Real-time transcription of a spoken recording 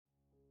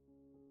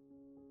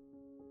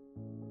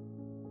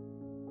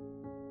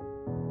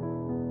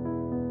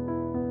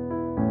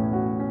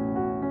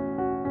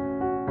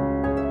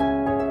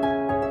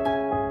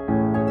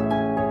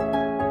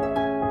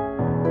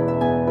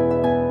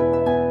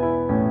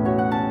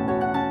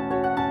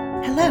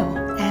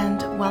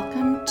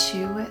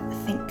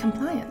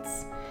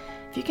Compliance.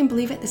 If you can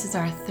believe it, this is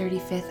our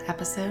 35th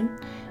episode.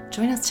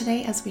 Join us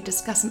today as we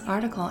discuss an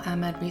article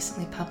Ahmed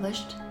recently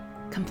published,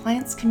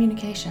 Compliance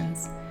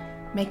Communications,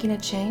 Making a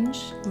Change,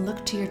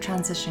 Look to Your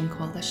Transition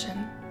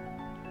Coalition.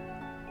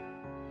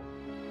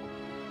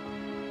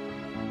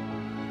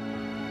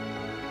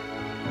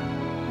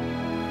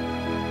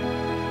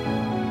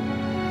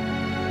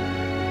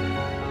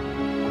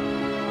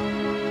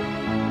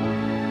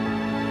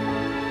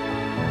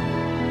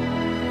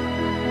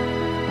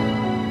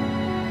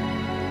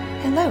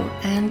 Hello,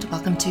 and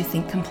welcome to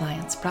Think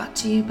Compliance, brought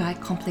to you by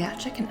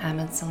Compliatric and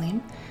Ahmed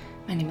Salim.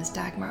 My name is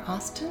Dagmar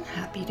Austin.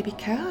 Happy to be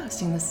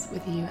co-hosting this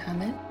with you,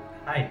 Ahmed.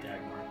 Hi,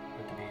 Dagmar.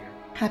 Good to be here.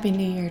 Happy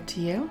New Year to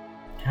you.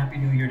 Happy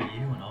New Year to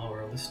you and all of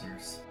our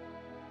listeners.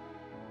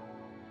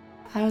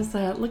 I was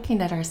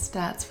looking at our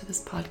stats for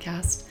this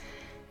podcast,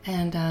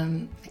 and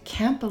I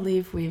can't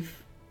believe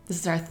this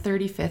is our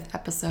 35th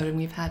episode, and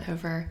we've had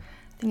over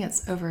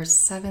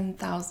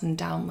 7,000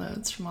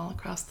 downloads from all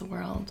across the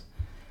world.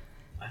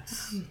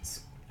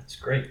 That's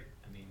great.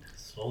 I mean,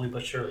 slowly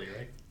but surely,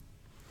 right?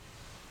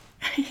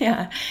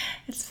 Yeah,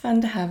 it's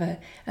fun to have a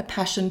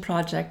passion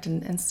project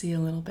and see a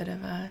little bit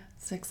of a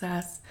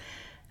success.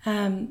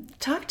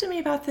 Talk to me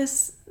about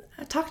this.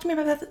 Talk to me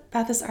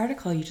about this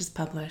article you just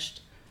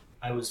published.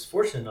 I was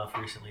fortunate enough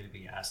recently to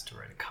be asked to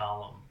write a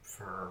column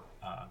for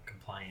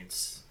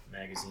Compliance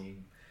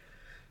magazine.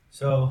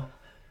 So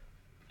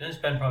I'm going to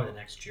spend probably the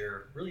next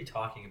year really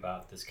talking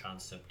about this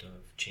concept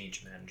of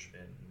change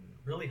management and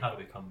really how to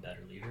become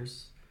better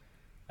leaders.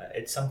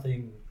 It's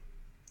something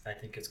I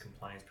think as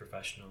compliance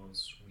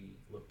professionals we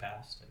look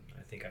past, and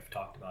I think I've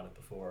talked about it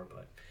before,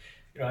 but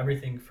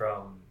everything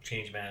from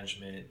change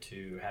management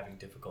to having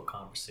difficult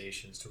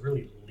conversations to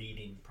really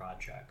leading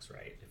projects,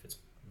 right? If it's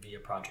via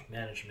project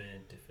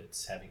management, if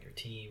it's having your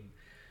team,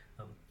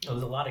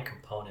 there's a lot of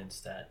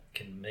components that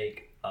can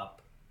make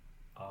up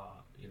a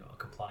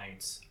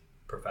compliance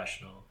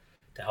professional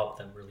to help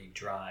them really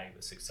drive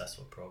a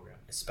successful program,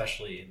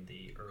 especially in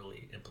the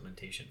early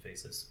implementation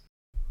phases.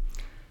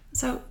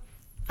 So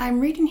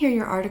I'm reading here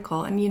your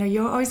article, and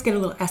you always get a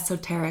little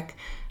esoteric,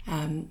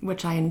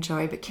 which I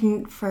enjoy, but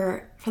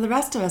for the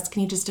rest of us,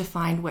 can you just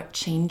define what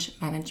change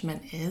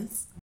management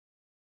is?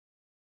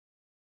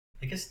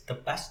 I guess the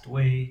best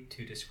way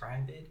to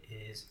describe it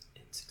is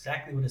it's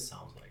exactly what it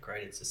sounds like,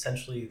 right? It's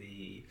essentially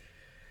the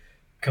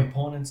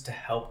components to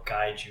help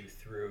guide you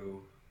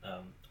through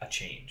a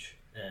change.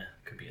 It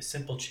could be a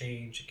simple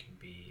change, it can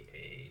be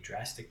a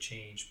drastic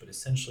change, but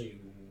essentially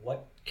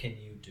what can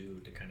you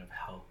do to kind of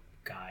help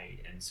guide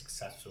and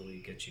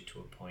successfully get you to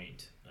a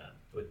point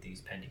with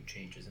these pending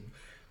changes. And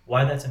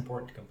why that's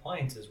important to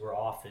compliance is we're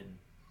often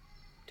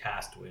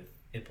tasked with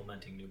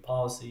implementing new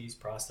policies,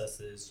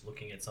 processes,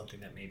 looking at something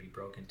that may be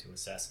broken to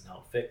assess and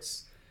help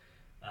fix.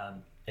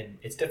 And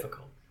it's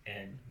difficult.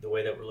 And the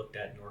way that we're looked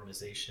at in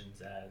organizations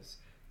as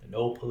the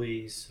no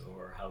police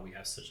or how we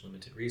have such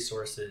limited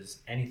resources,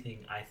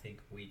 anything I think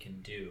we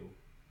can do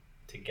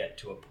to get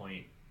to a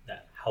point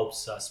that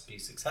helps us be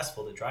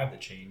successful to drive the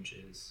change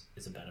is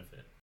a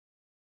benefit.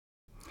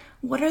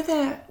 What are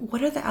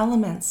the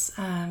elements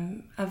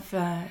of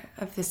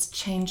this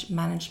change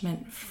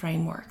management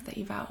framework that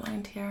you've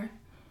outlined here?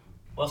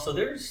 Well, so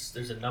there's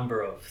a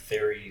number of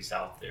theories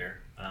out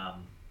there,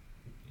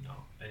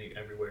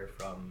 everywhere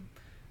from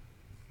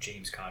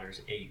James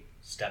Cotter's 8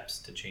 steps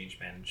to change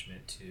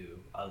management to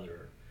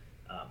other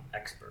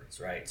experts,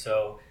 right?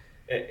 So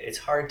it's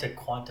hard to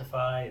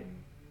quantify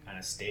and kind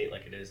of state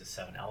like it is as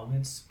 7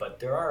 elements, but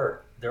there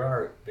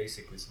are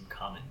basically some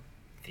common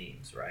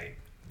themes, right?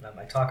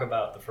 I talk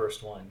about the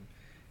first one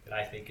that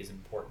I think is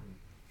important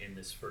in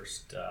this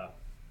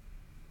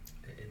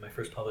in my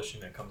first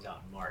publishing that comes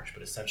out in March,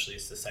 but essentially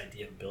it's this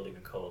idea of building a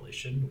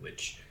coalition,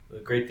 which the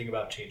great thing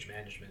about change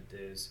management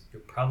is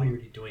you're probably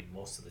already doing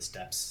most of the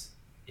steps.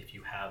 If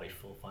you have a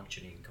full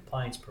functioning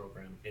compliance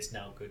program, it's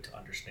now good to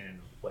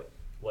understand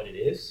what it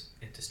is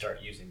and to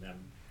start using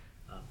them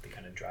to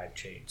kind of drive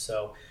change.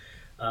 So,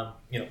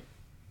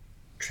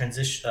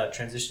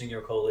 transitioning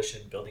your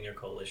coalition, building your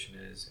coalition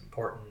is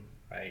important,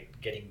 right?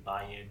 Getting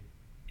buy-in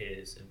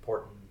is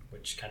important,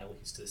 which kind of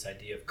leads to this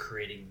idea of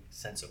creating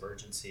sense of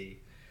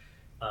urgency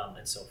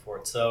and so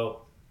forth.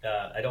 So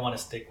I don't want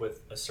to stick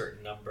with a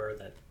certain number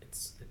that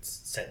it's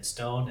set in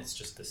stone. It's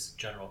just this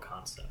general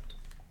concept.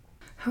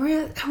 Who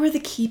are the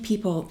key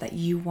people that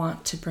you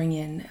want to bring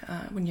in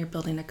when you're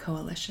building a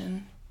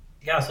coalition?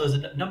 Yeah, so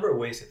there's a number of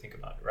ways to think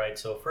about it, right?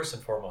 So first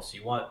and foremost,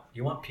 you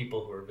want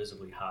people who are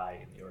visibly high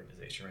in the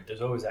organization, right?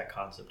 There's always that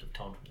concept of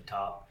tone from the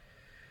top.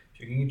 If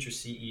you can get your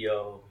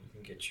CEO, you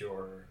can get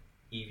your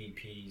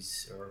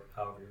EVPs, or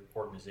however your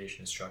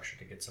organization is structured,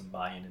 to get some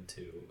buy-in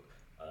into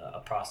a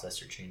process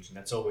you're changing.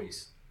 That's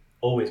always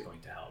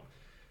going to help.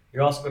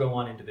 You're also going to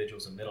want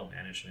individuals in middle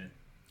management,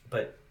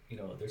 but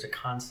there's a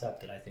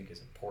concept that I think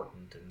is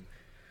important, and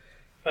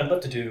I'd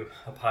love to do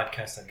a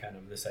podcast on kind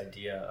of this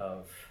idea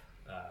of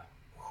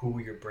who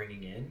you're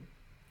bringing in,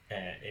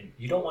 and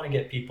you don't want to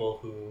get people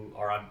who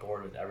are on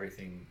board with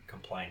everything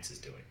compliance is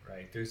doing,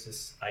 right? There's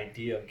this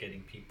idea of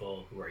getting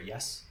people who are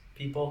yes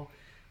people,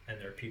 and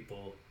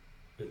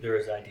there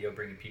is the idea of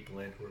bringing people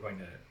in who are going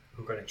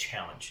to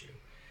challenge you.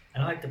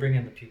 And I like to bring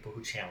in the people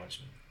who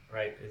challenge me,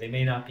 right? They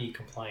may not be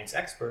compliance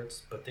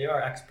experts, but they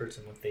are experts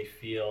in what they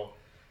feel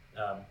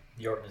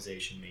the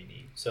organization may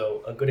need.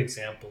 So a good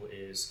example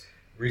is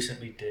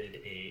recently did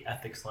a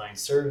ethics line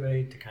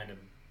survey to kind of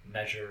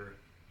measure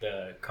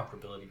the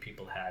comfortability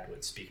people had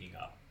with speaking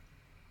up.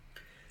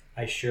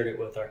 I shared it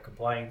with our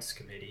compliance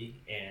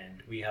committee,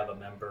 and we have a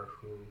member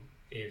who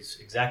is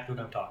exactly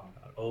what I'm talking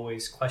about,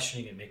 always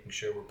questioning and making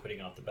sure we're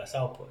putting out the best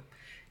output.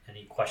 And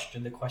he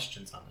questioned the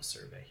questions on the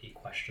survey. He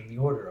questioned the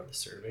order of the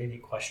survey, and he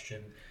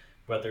questioned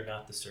whether or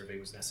not the survey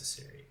was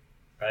necessary,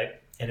 right?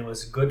 And it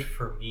was good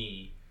for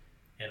me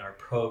and our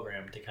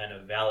program to kind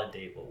of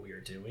validate what we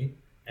are doing.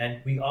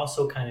 And we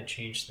also kind of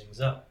changed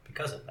things up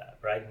because of that,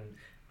 right? And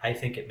I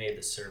think it made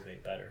the survey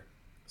better.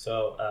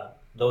 So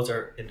those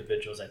are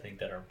individuals I think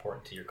that are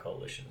important to your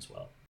coalition as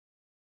well.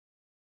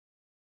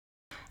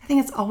 I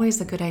think it's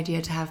always a good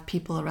idea to have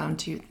people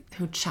around you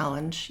who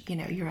challenge,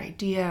 your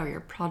idea or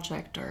your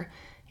project or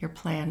your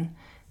plan.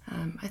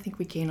 I think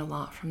we gain a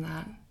lot from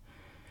that.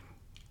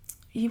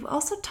 You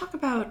also talk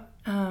about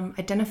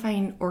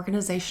identifying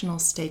organizational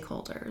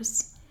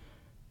stakeholders,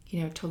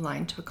 to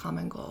align to a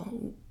common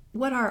goal.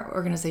 What are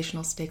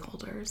organizational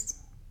stakeholders?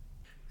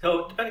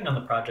 So depending on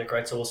the project,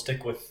 right? So we'll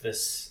stick with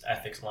this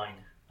ethics line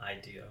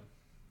idea.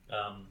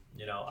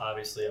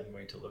 Obviously I'm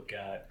going to look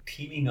at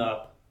teaming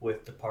up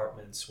with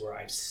departments where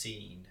I've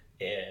seen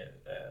a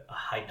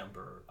high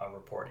number of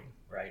reporting,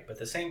 right? But at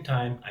the same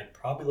time, I'd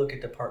probably look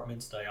at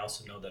departments that I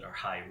also know that are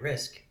high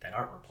risk that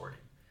aren't reporting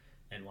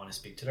and want to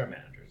speak to their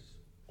managers.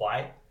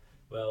 Why?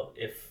 Well,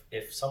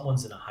 if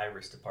someone's in a high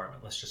risk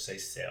department, let's just say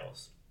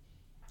sales,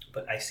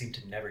 but I seem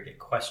to never get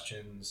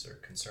questions or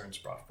concerns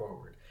brought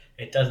forward,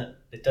 it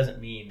doesn't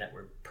mean that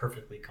we're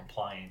perfectly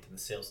compliant and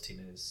the sales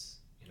team is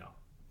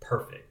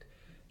perfect.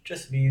 It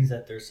just means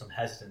that there's some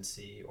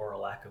hesitancy or a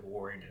lack of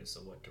awareness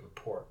of what to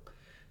report.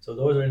 So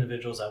those are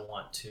individuals I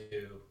want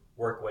to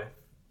work with,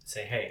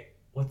 say, hey,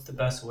 what's the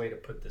best way to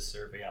put this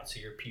survey out so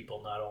your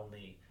people not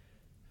only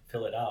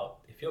fill it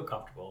out, they feel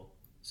comfortable,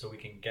 so we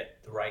can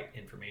get the right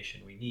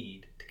information we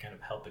need to kind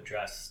of help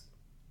address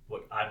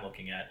what I'm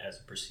looking at as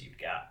a perceived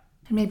gap.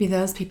 And maybe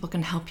those people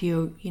can help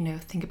you,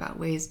 think about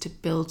ways to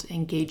build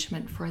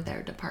engagement for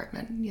their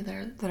department,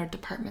 that are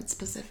department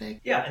specific.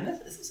 Yeah, and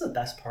this is the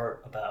best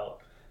part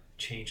about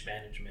change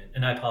management.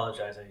 And I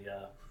apologize, I'm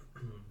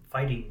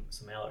fighting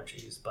some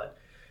allergies, but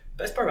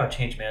the best part about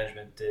change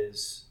management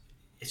is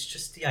it's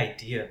just the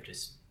idea of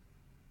just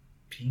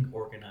being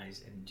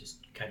organized and just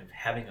kind of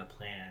having a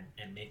plan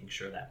and making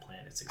sure that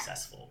plan is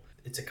successful.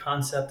 It's a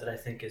concept that I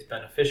think is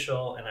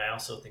beneficial, and I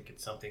also think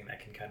it's something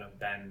that can kind of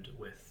bend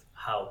with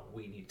how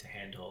we need to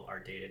handle our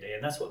day-to-day,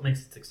 and that's what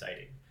makes it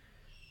exciting,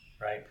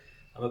 right?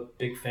 I'm a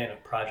big fan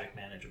of project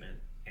management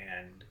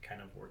and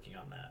kind of working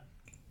on that.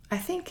 I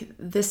think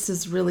this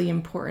is really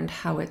important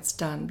how it's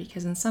done,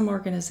 because in some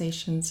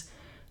organizations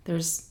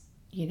there's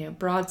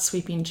broad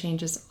sweeping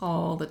changes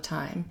all the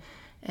time,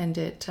 and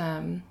it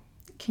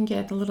can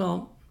get a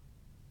little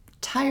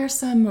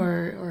tiresome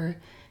or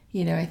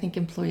I think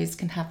employees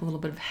can have a little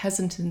bit of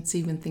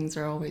hesitancy when things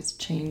are always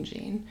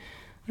changing.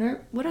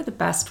 What are the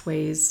best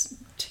ways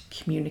to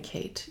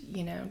communicate,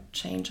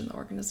 change in the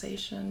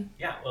organization?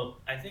 Yeah, well,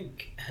 I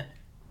think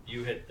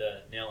you hit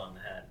the nail on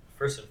the head.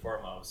 First and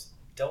foremost,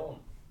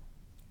 don't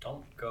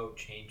go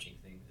changing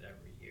things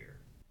every year.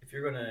 If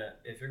you're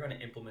gonna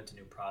implement a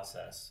new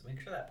process,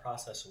 make sure that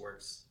process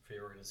works for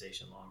your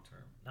organization long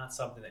term. Not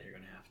something that you're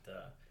gonna have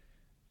to,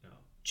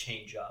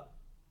 change up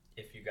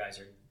if you guys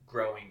are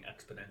growing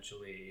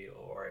exponentially,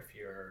 or if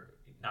you're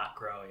not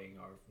growing,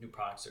 or new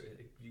products.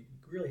 You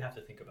really have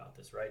to think about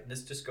this, right? And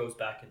this just goes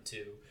back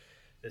into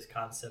this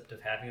concept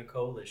of having a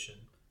coalition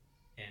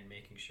and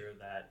making sure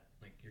that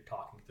you're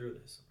talking through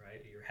this,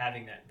 right? You're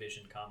having that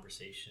vision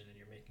conversation, and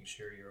you're making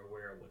sure you're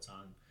aware of what's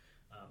on,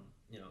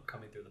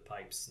 coming through the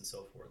pipes and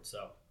so forth.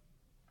 So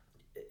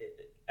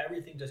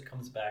everything just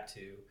comes back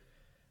to,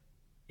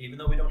 even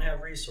though we don't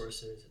have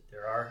resources,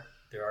 there are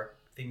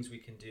things we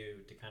can do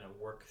to kind of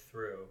work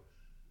through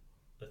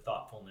the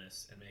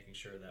thoughtfulness and making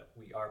sure that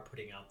we are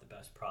putting out the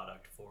best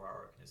product for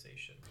our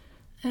organization.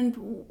 And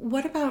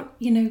what about,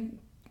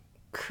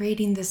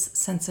 creating this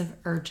sense of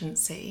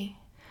urgency?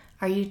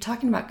 Are you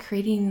talking about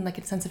creating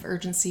a sense of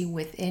urgency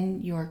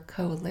within your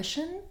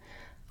coalition,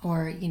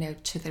 or,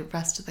 to the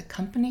rest of the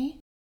company?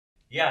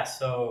 Yeah,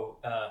 so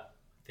I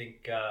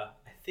think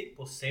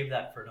we'll save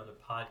that for another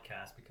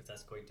podcast, because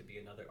that's going to be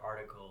another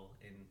article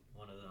in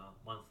one of the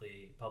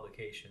monthly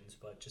publications.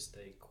 But just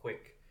a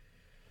quick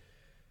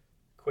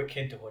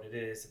hint of what it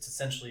is. It's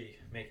essentially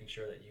making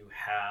sure that you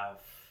have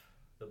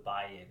the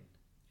buy-in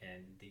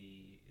and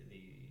the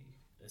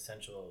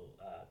essential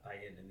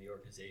buy-in in the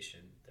organization,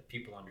 that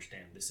people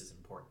understand this is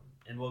important.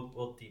 And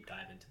we'll deep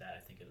dive into that,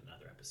 I think, in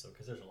another episode,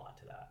 because there's a lot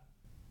to that.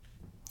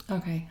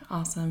 Okay,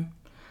 awesome.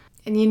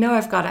 And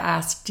I've got to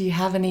ask, do you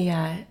have any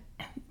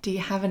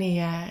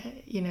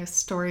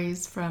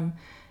stories from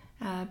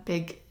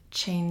big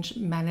change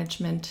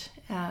management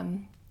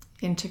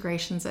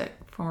integrations at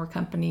former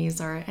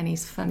companies or any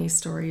funny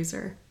stories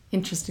or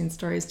interesting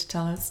stories to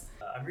tell us?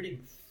 I'm reading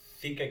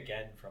Think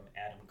Again from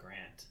Adam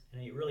Grant,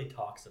 and he really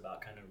talks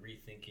about kind of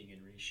rethinking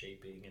and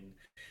reshaping, and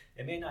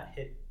it may not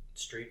hit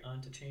straight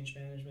onto change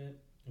management,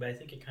 but I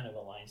think it kind of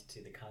aligns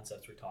to the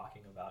concepts we're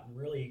talking about and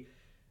really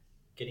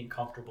getting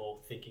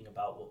comfortable thinking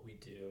about what we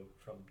do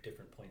from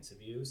different points of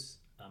views,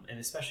 and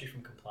especially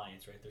from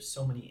compliance, right? There's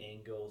so many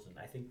angles, and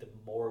I think the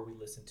more we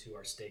listen to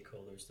our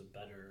stakeholders, the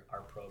better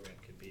our program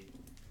could be.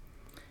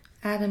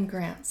 Adam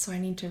Grant, so I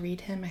need to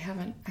read him. I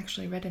haven't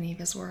actually read any of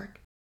his work.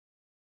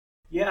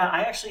 Yeah,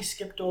 I actually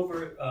skipped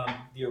over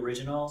the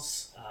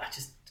originals.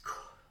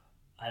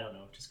 I don't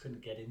know, just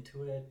couldn't get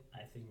into it.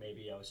 I think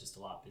maybe I was just a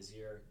lot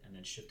busier and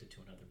then shifted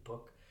to another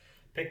book.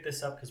 Picked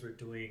this up because we're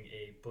doing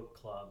a book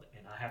club,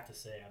 and I have to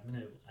say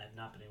I've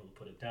not been able to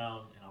put it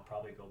down, and I'll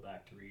probably go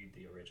back to read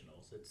the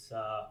originals. It's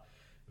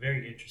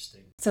very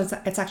interesting. So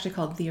it's actually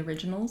called The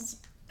Originals?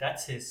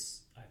 That's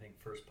his, I think,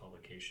 first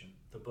publication.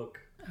 The book,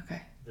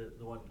 okay.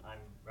 The one I'm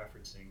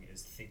referencing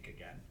is Think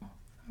Again. I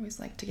always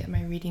like to get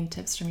my reading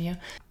tips from you.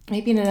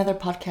 Maybe in another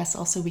podcast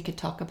also we could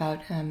talk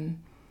about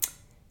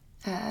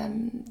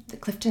the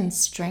Clifton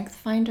Strength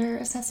Finder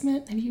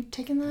assessment. Have you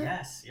taken that?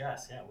 Yes,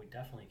 yeah, we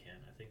definitely can.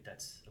 I think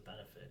that's a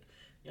benefit.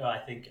 I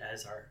think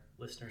as our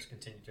listeners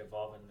continue to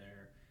evolve in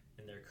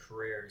their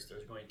careers,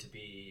 there's going to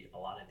be a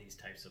lot of these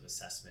types of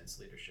assessments,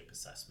 leadership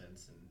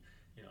assessments, and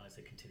as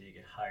they continue to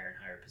get higher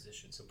and higher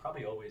positions. So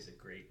probably always a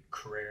great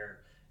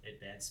career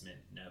advancement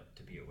note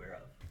to be aware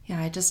of. Yeah,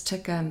 I just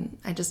took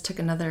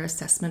another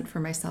assessment for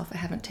myself. I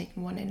haven't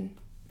taken one in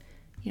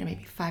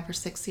maybe 5 or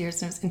 6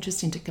 years, and it was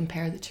interesting to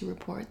compare the two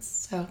reports.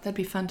 So that'd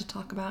be fun to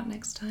talk about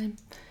next time.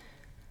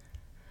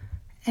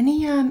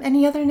 Any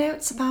other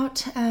notes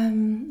about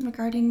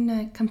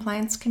regarding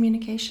compliance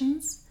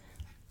communications?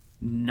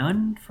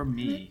 None from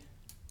me.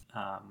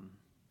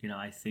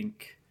 I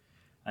think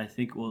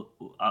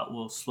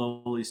we'll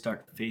slowly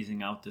start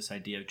phasing out this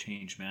idea of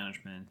change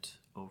management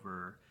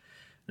over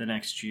the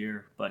next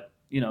year. But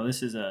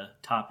this is a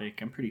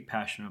topic I'm pretty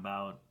passionate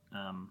about.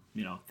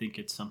 Think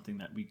it's something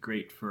that would be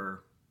great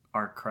for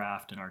our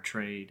craft and our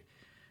trade.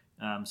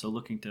 So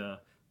looking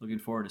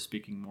forward to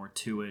speaking more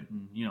to it,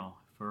 and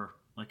for,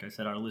 like I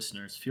said, our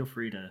listeners, feel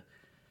free to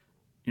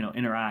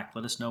interact.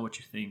 Let us know what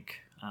you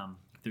think.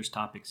 If there's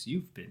topics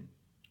you've been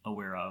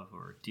aware of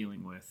or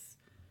dealing with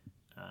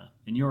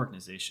in your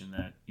organization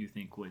that you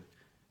think would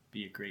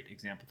be a great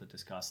example to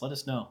discuss, let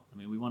us know.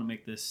 We want to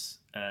make this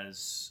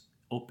as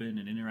open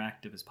and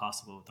interactive as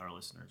possible with our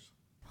listeners.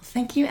 Well,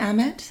 thank you,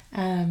 Amit.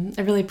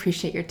 I really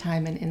appreciate your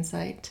time and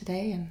insight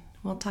today, and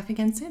we'll talk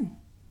again soon.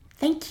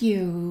 Thank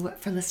you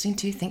for listening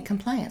to Think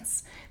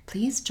Compliance.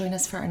 Please join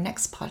us for our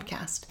next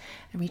podcast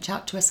and reach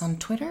out to us on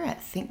Twitter at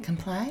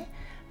ThinkComply.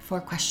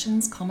 For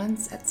questions,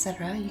 comments,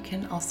 etc., you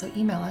can also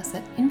email us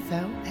at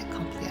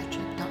info@complia.com.